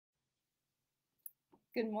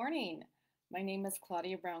Good morning. My name is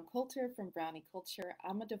Claudia Brown Coulter from Brownie Culture.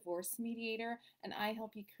 I'm a divorce mediator and I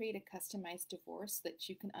help you create a customized divorce that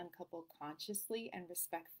you can uncouple consciously and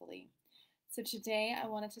respectfully. So, today I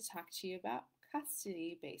wanted to talk to you about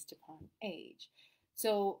custody based upon age.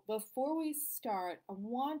 So, before we start, I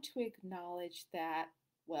want to acknowledge that,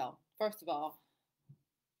 well, first of all,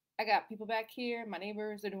 I got people back here, my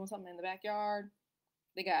neighbors, they're doing something in the backyard.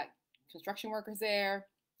 They got construction workers there.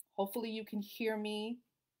 Hopefully, you can hear me.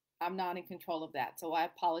 I'm not in control of that. So I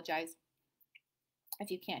apologize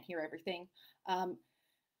if you can't hear everything. Um,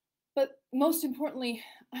 but most importantly,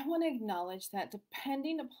 I want to acknowledge that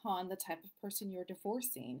depending upon the type of person you're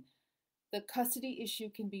divorcing, the custody issue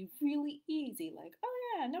can be really easy. Like,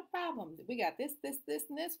 oh, yeah, no problem. We got this,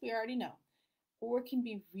 and this. We already know. Or it can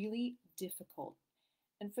be really difficult.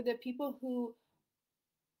 And for the people who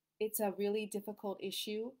it's a really difficult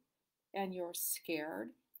issue and you're scared,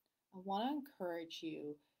 I want to encourage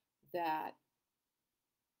you that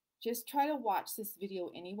just try to watch this video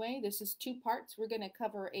anyway. This is two parts. We're going to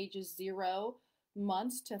cover ages 0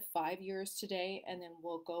 months to 5 years today, and then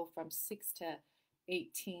we'll go from 6 to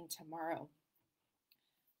 18 tomorrow.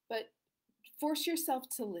 But force yourself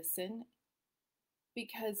to listen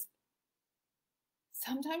because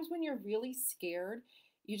sometimes when you're really scared,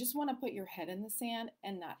 you just want to put your head in the sand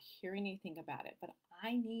and not hear anything about it. But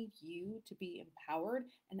I need you to be empowered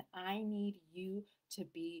and I need you to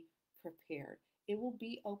be prepared. It will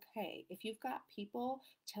be okay. If you've got people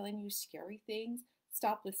telling you scary things,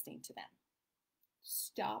 stop listening to them.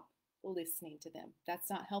 Stop listening to them. That's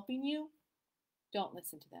not helping you. Don't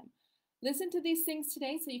listen to them. Listen to these things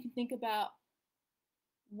today so you can think about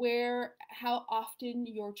how often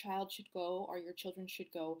your child should go or your children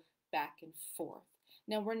should go back and forth.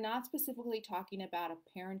 Now, we're not specifically talking about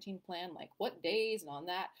a parenting plan, like what days and on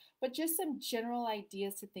that, but just some general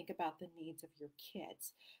ideas to think about the needs of your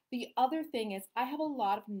kids. The other thing is, I have a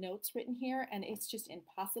lot of notes written here, and it's just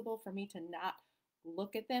impossible for me to not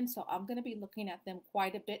look at them. So I'm going to be looking at them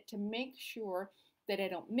quite a bit to make sure that I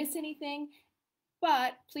don't miss anything.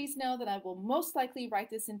 But please know that I will most likely write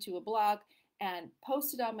this into a blog and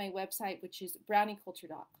post it on my website, which is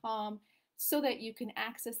brownieculture.com, so that you can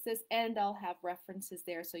access this, and I'll have references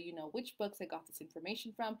there so you know which books I got this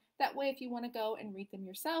information from. That way, if you want to go and read them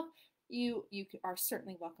yourself, you are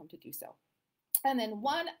certainly welcome to do so. And then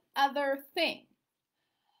one other thing.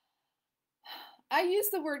 I use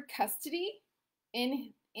the word custody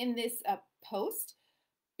in this post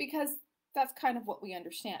because that's kind of what we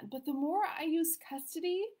understand. But the more I use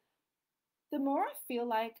custody, the more I feel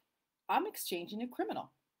like I'm exchanging a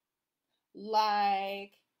criminal.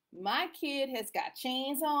 Like, my kid has got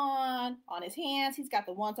chains on his hands. He's got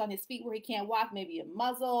the ones on his feet where he can't walk, maybe a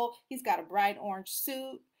muzzle. He's got a bright orange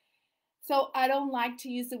suit. So I don't like to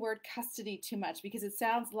use the word custody too much because it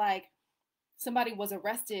sounds like somebody was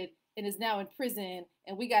arrested and is now in prison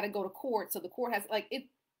and we got to go to court. So the court has like it.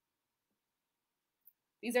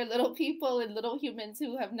 These are little people and little humans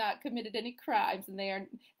who have not committed any crimes, and they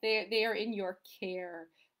are in your care.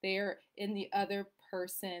 They are in the other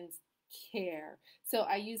person's care. So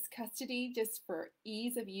I use custody just for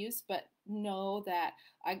ease of use, but know that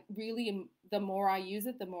I really am, the more I use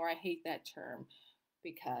it, the more I hate that term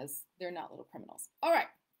because they're not little criminals. All right.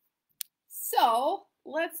 So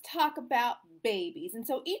let's talk about babies. And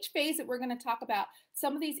so each phase that we're going to talk about,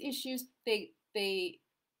 some of these issues, they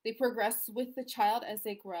progress with the child as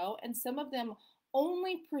they grow, and some of them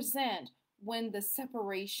only present when the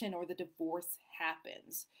separation or the divorce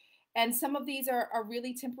happens. And some of these are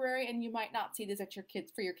really temporary, and you might not see this at your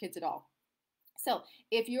kids at all. So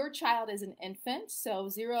if your child is an infant, so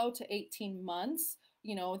 0 to 18 months,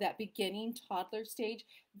 that beginning toddler stage,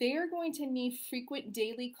 they are going to need frequent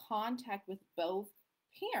daily contact with both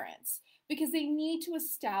parents because they need to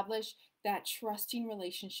establish that trusting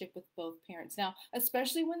relationship with both parents. Now,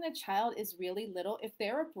 especially when the child is really little, if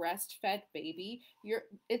they're a breastfed baby,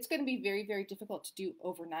 it's going to be very, very difficult to do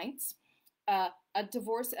overnights. A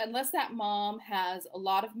divorce, unless that mom has a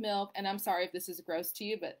lot of milk, and I'm sorry if this is gross to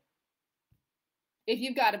you, but if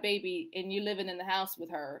you've got a baby and you're living in the house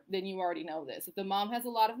with her, then you already know this. If the mom has a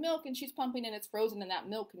lot of milk and she's pumping and it's frozen and that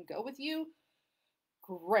milk can go with you,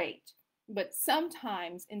 great. But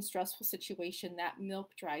sometimes in stressful situation, that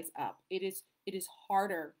milk dries up. It is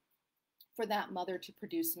harder for that mother to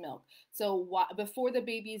produce milk. So before the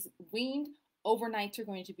baby's weaned, overnights are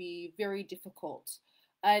going to be very difficult.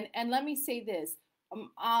 And let me say this,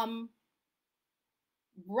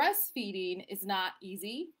 breastfeeding is not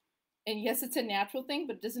easy. And yes, it's a natural thing,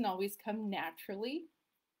 but it doesn't always come naturally.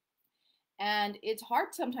 And it's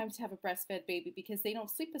hard sometimes to have a breastfed baby because they don't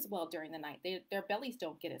sleep as well during the night. Their bellies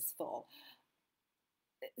don't get as full.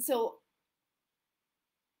 So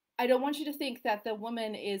I don't want you to think that the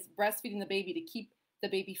woman is breastfeeding the baby to keep the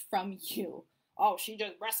baby from you. Oh, she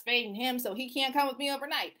just breastfeeding him so he can't come with me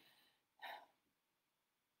overnight.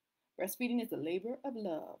 Breastfeeding is a labor of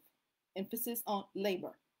love. Emphasis on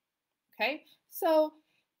labor. Okay? So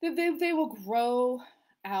they will grow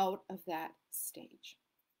out of that stage.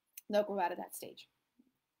 They'll grow out of that stage.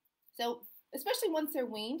 So, especially once they're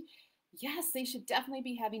weaned, yes, they should definitely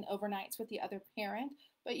be having overnights with the other parent,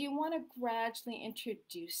 but you want to gradually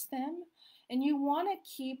introduce them and you want to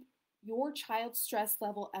keep your child's stress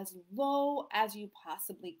level as low as you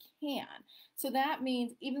possibly can. So that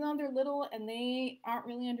means even though they're little and they aren't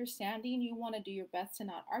really understanding, you want to do your best to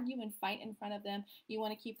not argue and fight in front of them. You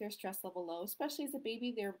want to keep their stress level low, especially as a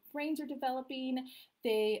baby. Their brains are developing.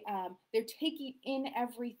 They're taking in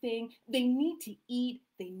everything. They need to eat.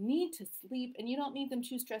 They need to sleep, and you don't need them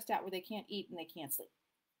too stressed out where they can't eat and they can't sleep.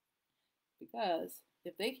 Because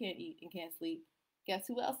if they can't eat and can't sleep, guess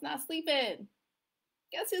who else not sleeping?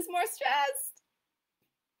 Guess who's more stressed?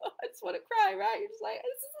 I just want to cry, right? You're just like,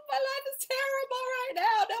 my life is terrible right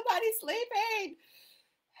now. Nobody's sleeping.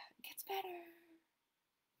 It gets better.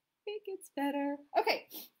 It gets better. Okay,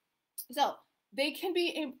 so they can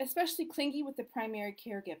be especially clingy with the primary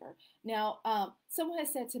caregiver. Now, someone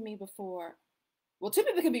has said to me before, well, two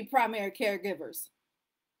people can be primary caregivers.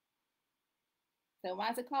 So why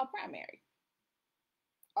is it called primary?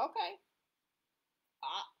 Okay.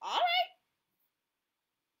 All right.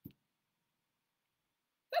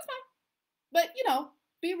 That's fine. But,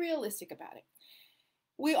 be realistic about it.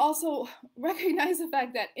 We also recognize the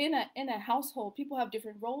fact that in a household, people have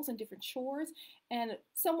different roles and different chores, and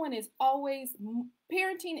someone is always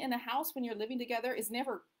parenting in a house when you're living together is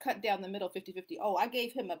never cut down the middle 50-50. Oh, I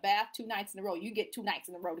gave him a bath 2 nights in a row. You get 2 nights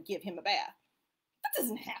in a row to give him a bath. That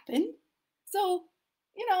doesn't happen. So,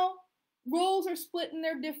 roles are split and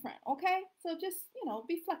they're different, okay? So just,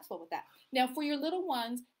 be flexible with that. Now, for your little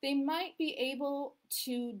ones, they might be able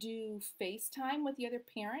to do FaceTime with the other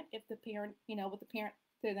parent if the parent, with the parent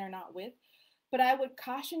that they're not with. But I would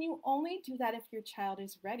caution you only do that if your child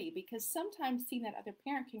is ready, because sometimes seeing that other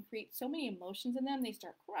parent can create so many emotions in them. They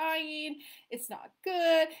start crying, it's not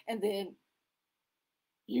good, and then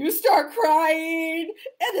you start crying,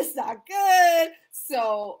 and it's not good.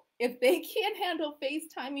 So if they can't handle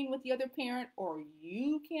FaceTiming with the other parent, or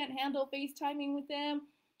you can't handle FaceTiming with them,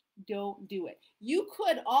 don't do it. You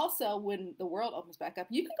could also, when the world opens back up,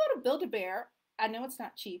 you can go to Build-A-Bear. I know it's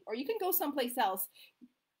not cheap, or you can go someplace else.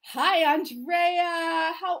 Hi,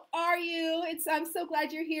 Andrea. How are you? I'm so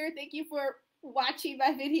glad you're here. Thank you for watching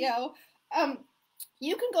my video.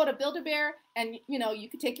 You can go to Build-A-Bear and you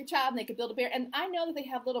can take your child and they can build a bear. And I know that they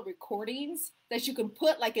have little recordings that you can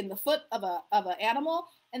put like in the foot of an animal,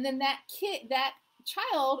 and then that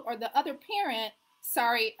child or the other parent,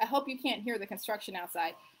 sorry, I hope you can't hear the construction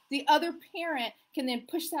outside. The other parent can then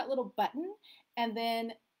push that little button, and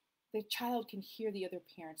then the child can hear the other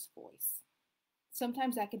parent's voice.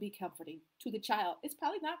 Sometimes that can be comforting to the child. It's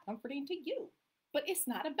probably not comforting to you, but it's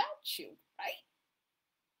not about you, right?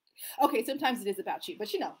 Okay, sometimes it is about you, but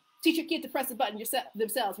teach your kid to press the button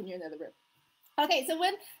themselves when you're in the other room. Okay, so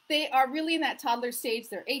when they are really in that toddler stage,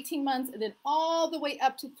 they're 18 months and then all the way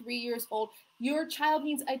up to 3 years old, your child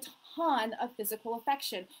needs a ton of physical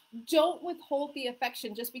affection. Don't withhold the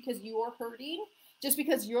affection just because you're hurting, just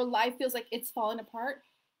because your life feels like it's falling apart.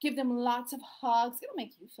 Give them lots of hugs. It'll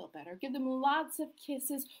make you feel better. Give them lots of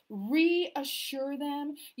kisses. Reassure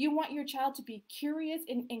them. You want your child to be curious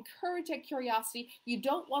and encourage that curiosity. You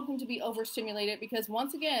don't want them to be overstimulated, because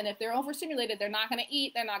once again, if they're overstimulated, they're not going to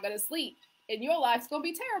eat, they're not going to sleep, and your life's going to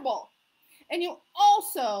be terrible. And you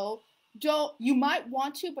also you might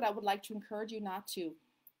want to, but I would like to encourage you not to.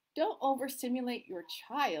 Don't overstimulate your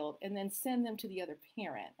child and then send them to the other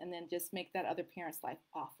parent and then just make that other parent's life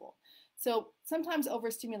awful. So sometimes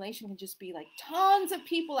overstimulation can just be like tons of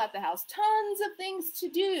people at the house, tons of things to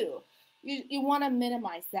do. You want to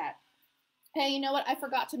minimize that. Hey, you know what? I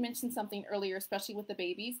forgot to mention something earlier, especially with the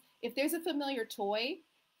babies. If there's a familiar toy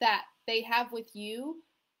that they have with you,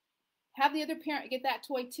 have the other parent get that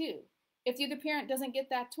toy too. If the other parent doesn't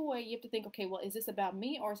get that toy, you have to think, okay, well, is this about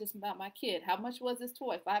me or is this about my kid? How much was this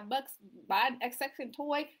toy? $5? Buy an X-section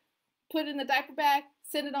toy, put it in the diaper bag,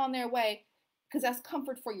 send it on their way, because that's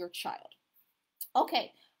comfort for your child.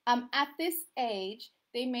 Okay, at this age,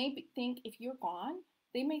 they may think if you're gone,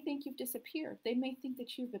 they may think you've disappeared. They may think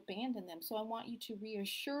that you've abandoned them. So I want you to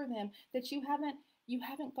reassure them that you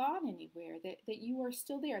haven't gone anywhere, that you are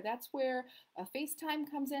still there. That's where a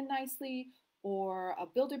FaceTime comes in nicely, or a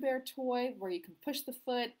Build-A-Bear toy where you can push the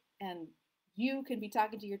foot and you can be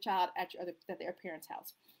talking to your child at their parents'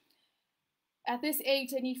 house. At this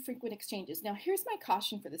age, they need frequent exchanges. Now, here's my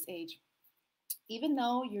caution for this age. Even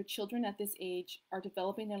though your children at this age are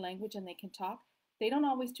developing their language and they can talk, they don't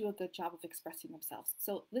always do a good job of expressing themselves.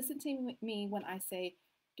 So listen to me when I say,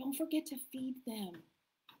 don't forget to feed them.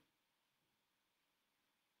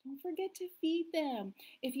 Don't forget to feed them.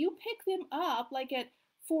 If you pick them up like at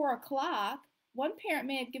 4 o'clock, one parent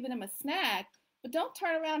may have given them a snack, but don't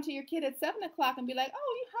turn around to your kid at 7 o'clock and be like,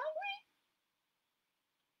 oh, you hungry?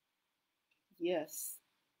 Yes,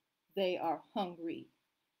 they are hungry.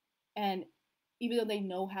 And even though they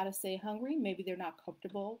know how to say hungry, maybe they're not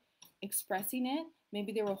comfortable expressing it.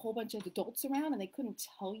 Maybe there were a whole bunch of adults around and they couldn't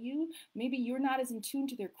tell you. Maybe you're not as in tune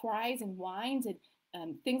to their cries and whines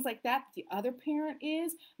and things like that the other parent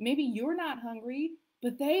is. Maybe you're not hungry,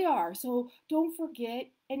 but they are. So don't forget.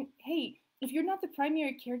 And hey, if you're not the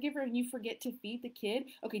primary caregiver and you forget to feed the kid,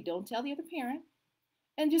 okay, don't tell the other parent.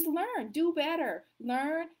 And just learn, do better.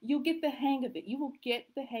 Learn, you'll get the hang of it. You will get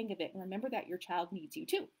the hang of it. And remember that your child needs you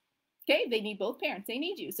too. Okay, they need both parents. They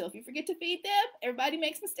need you. So if you forget to feed them, everybody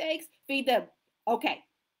makes mistakes, feed them. Okay,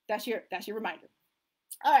 that's your reminder.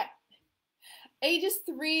 All right, ages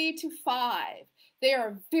 3 to 5. They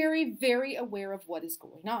are very, very aware of what is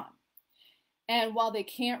going on. And while they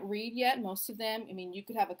can't read yet, most of them, I mean, you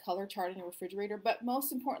could have a color chart in your refrigerator, but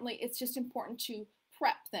most importantly, it's just important to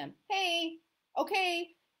prep them. Hey, okay,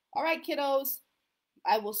 all right, kiddos,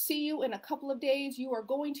 I will see you in a couple of days. You are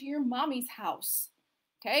going to your mommy's house.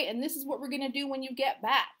 Okay, and this is what we're going to do when you get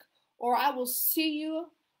back. Or I will see you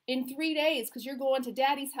in 3 days because you're going to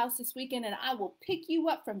daddy's house this weekend and I will pick you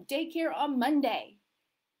up from daycare on Monday.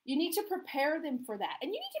 You need to prepare them for that.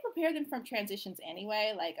 And you need to prepare them from transitions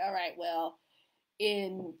anyway. Like, all right, well,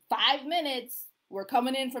 in 5 minutes, we're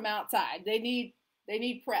coming in from outside. They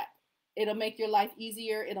need prep. It'll make your life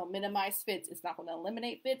easier. It'll minimize fits. It's not going to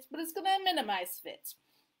eliminate fits, but it's going to minimize fits.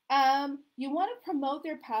 You want to promote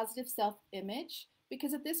their positive self-image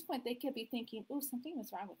because at this point they could be thinking, oh, something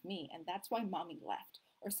was wrong with me and that's why mommy left.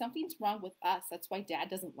 Or something's wrong with us. That's why dad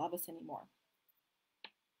doesn't love us anymore.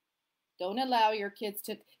 Don't allow your kids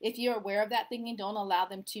to, if you're aware of that thinking, don't allow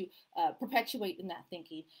them to perpetuate in that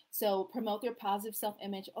thinking. So promote their positive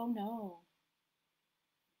self-image. Oh no,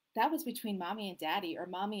 that was between mommy and daddy, or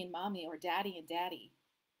mommy and mommy, or daddy and daddy.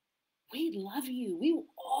 We love you. We will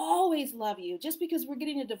always love you. Just because we're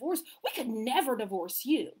getting a divorce, we could never divorce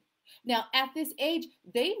you. Now, at this age,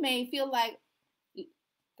 they may feel like,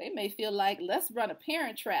 let's run a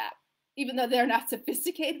parent trap. Even though they're not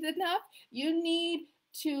sophisticated enough, you need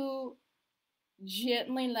to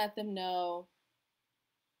gently let them know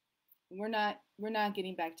we're not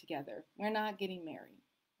getting back together. We're not getting married.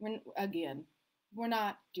 We're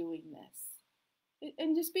not doing this.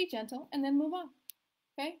 And just be gentle and then move on.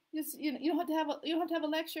 Okay? Just you don't have to have a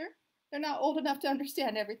lecture. They're not old enough to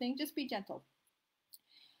understand everything. Just be gentle.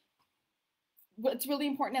 What's really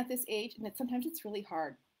important at this age, and sometimes it's really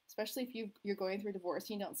hard, especially if you're going through a divorce,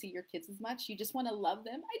 you don't see your kids as much. You just want to love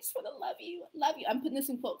them. I just want to love you. Love you. I'm putting this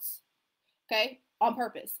in quotes. Okay? On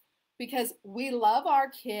purpose. Because we love our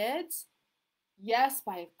kids, yes,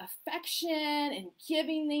 by affection and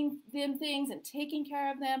giving them things and taking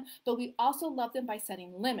care of them, but we also love them by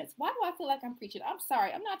setting limits. Why do I feel like I'm preaching? I'm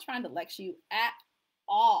sorry. I'm not trying to lecture you at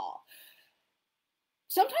all.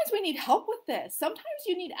 Sometimes we need help with this. Sometimes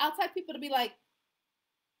you need outside people to be like,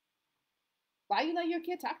 why you let your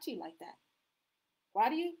kid talk to you like that? Why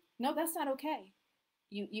do you? No, that's not okay.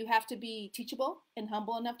 You have to be teachable and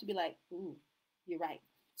humble enough to be like, ooh, you're right.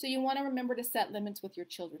 So you want to remember to set limits with your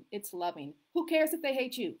children. It's loving. Who cares if they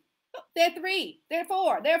hate you? They're 3, they're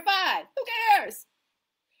 4, they're 5. Who cares?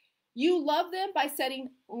 You love them by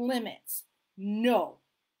setting limits. No,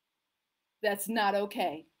 that's not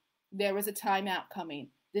okay. There is a timeout coming.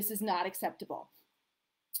 This is not acceptable.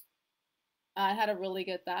 I had a really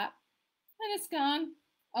good thought, and it's gone.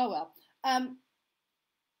 Oh well.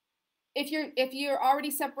 If you're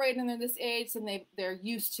already separated and they're this age, then they're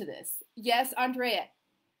used to this. Yes, Andrea.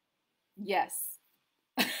 Yes.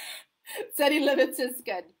 Setting limits is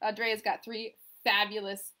good. Andrea's got 3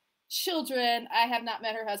 fabulous children. I have not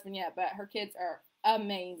met her husband yet, but her kids are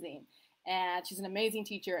amazing. And she's an amazing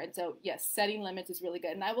teacher. And so, yes, setting limits is really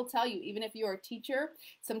good. And I will tell you, even if you're a teacher,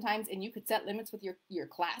 sometimes, and you could set limits with your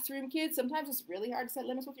classroom kids, sometimes it's really hard to set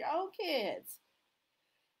limits with your own kids.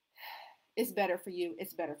 It's better for you.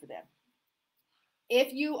 It's better for them.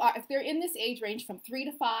 If they're in this age range from 3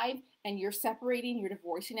 to 5 and you're separating, you're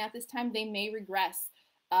divorcing at this time, they may regress.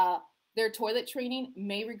 Their toilet training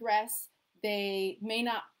may regress. They may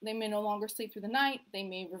no longer sleep through the night. They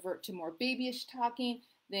may revert to more babyish talking.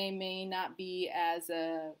 They may not be as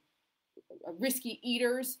risky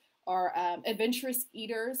eaters or adventurous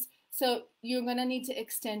eaters. So you're going to need to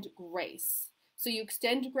extend grace. So you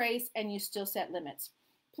extend grace and you still set limits.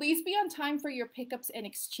 Please be on time for your pickups and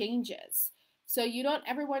exchanges. So you don't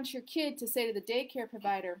ever want your kid to say to the daycare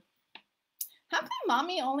provider, how come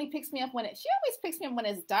mommy only picks me up she always picks me up when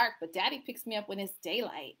it's dark, but daddy picks me up when it's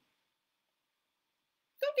daylight?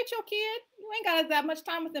 Go get your kid. You ain't got that much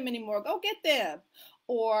time with them anymore. Go get them.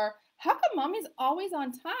 Or how come mommy's always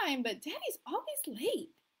on time, but daddy's always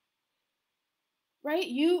late? Right?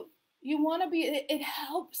 You want to be, it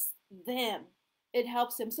helps them. It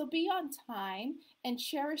helps them. So be on time and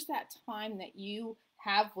cherish that time that you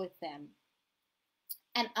have with them.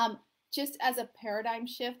 And just as a paradigm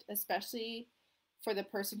shift, especially for the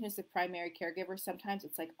person who's the primary caregiver, sometimes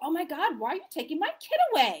it's like, oh my God, why are you taking my kid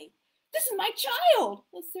away? This is my child.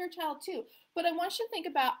 Well, it's their child too. But I want you to think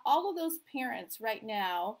about all of those parents right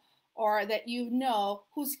now, or that you know,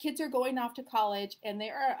 whose kids are going off to college and they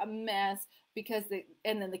are a mess because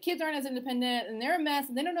and then the kids aren't as independent and they're a mess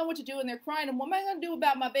and they don't know what to do and they're crying. And what am I going to do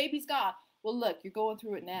about my baby's gone? Well, look, you're going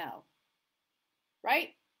through it now, right?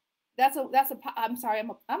 I'm sorry,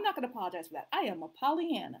 I'm not going to apologize for that. I am a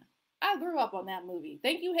Pollyanna. I grew up on that movie.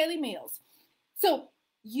 Thank you, Haley Mills. So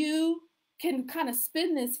you can kind of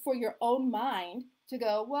spin this for your own mind to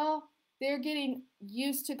go, well, they're getting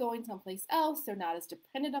used to going someplace else. They're not as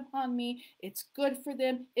dependent upon me. It's good for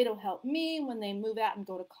them. It'll help me when they move out and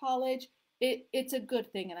go to college. It's a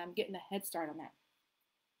good thing, and I'm getting a head start on that.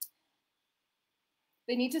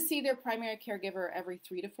 They need to see their primary caregiver every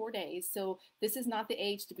 3 to 4 days. So this is not the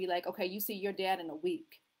age to be like, okay, you see your dad in a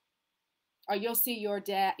week, or you'll see your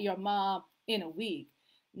mom in a week.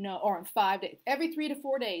 No, or in 5 days. Every 3 to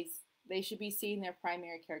 4 days, they should be seeing their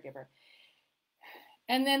primary caregiver.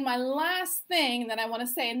 And then my last thing that I want to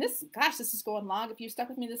say, and this is going long. If you stuck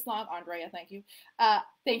with me this long, Andrea, thank you.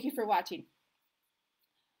 Thank you for watching.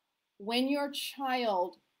 When your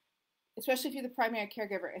child, especially if you're the primary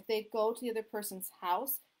caregiver, if they go to the other person's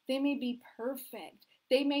house, they may be perfect.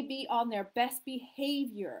 They may be on their best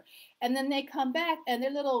behavior. And then they come back and they're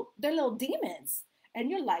little demons. And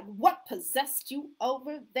you're like, what possessed you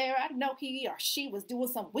over there? I know he or she was doing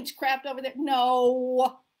some witchcraft over there.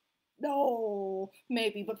 No,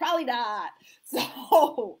 maybe, but probably not.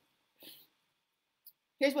 So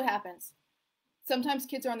here's what happens. Sometimes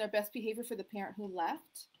kids are on their best behavior for the parent who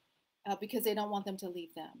left because they don't want them to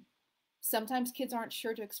leave them. Sometimes kids aren't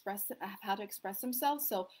sure how to express themselves.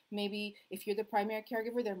 So maybe if you're the primary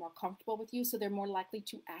caregiver, they're more comfortable with you. So they're more likely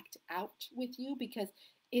to act out with you because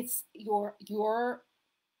it's you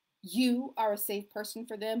are a safe person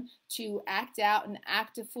for them to act out and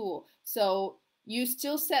act a fool. So you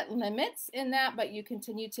still set limits in that, but you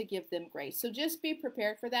continue to give them grace. So just be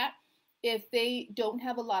prepared for that. If they don't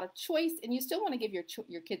have a lot of choice, and you still want to give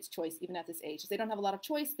your kids choice even at this age, if they don't have a lot of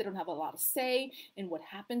choice, they don't have a lot of say in what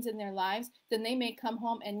happens in their lives, then they may come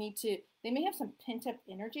home and they may have some pent up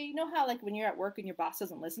energy. You know how like when you're at work and your boss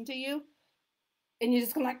doesn't listen to you and you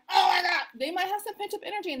just come like, oh my God, they might have some pent up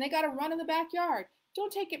energy and they got to run in the backyard.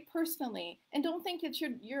 Don't take it personally, and don't think that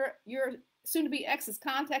your soon to be ex has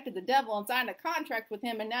contacted the devil and signed a contract with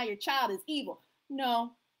him and now your child is evil.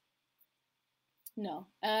 No.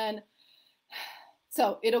 And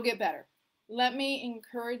so it'll get better. Let me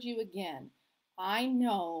encourage you again. I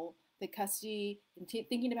know that custody and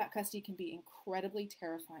thinking about custody can be incredibly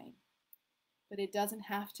terrifying, but it doesn't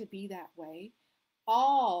have to be that way.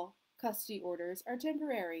 All custody orders are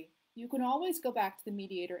temporary. You can always go back to the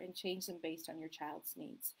mediator and change them based on your child's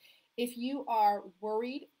needs. If you are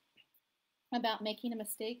worried about making a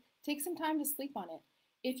mistake, take some time to sleep on it.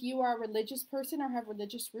 If you are a religious person or have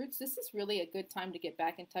religious roots, this is really a good time to get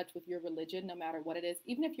back in touch with your religion, no matter what it is.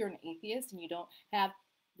 Even if you're an atheist and you don't have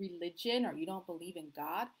religion or you don't believe in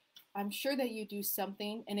God, I'm sure that you do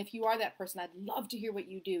something. And if you are that person, I'd love to hear what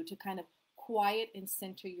you do to kind of quiet and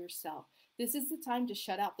center yourself. This is the time to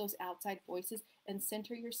shut out those outside voices and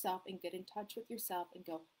center yourself and get in touch with yourself and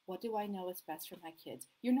go, what do I know is best for my kids?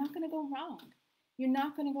 You're not going to go wrong. You're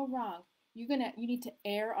not going to go wrong. You need to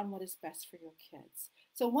err on what is best for your kids.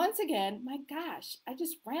 So once again, my gosh, I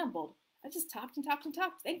just rambled. I just talked and talked and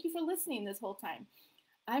talked. Thank you for listening this whole time.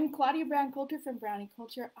 I'm Claudia Brown Coulter from Brownie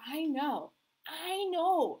Culture. I know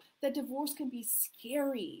that divorce can be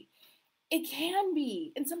scary. It can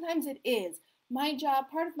be, and sometimes it is.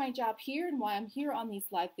 Part of my job here and why I'm here on these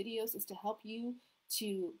live videos is to help you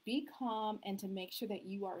to be calm and to make sure that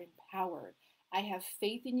you are empowered. I have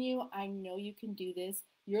faith in you. I know you can do this.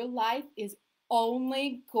 Your life is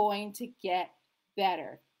only going to get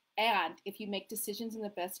better. And if you make decisions in the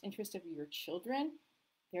best interest of your children,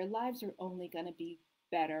 their lives are only going to be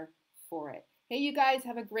better for it. Hey, you guys,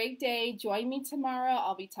 have a great day. Join me tomorrow.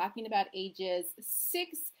 I'll be talking about ages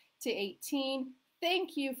 6 to 18.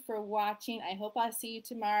 Thank you for watching. I hope I'll see you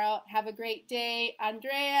tomorrow. Have a great day.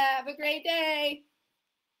 Andrea, have a great day.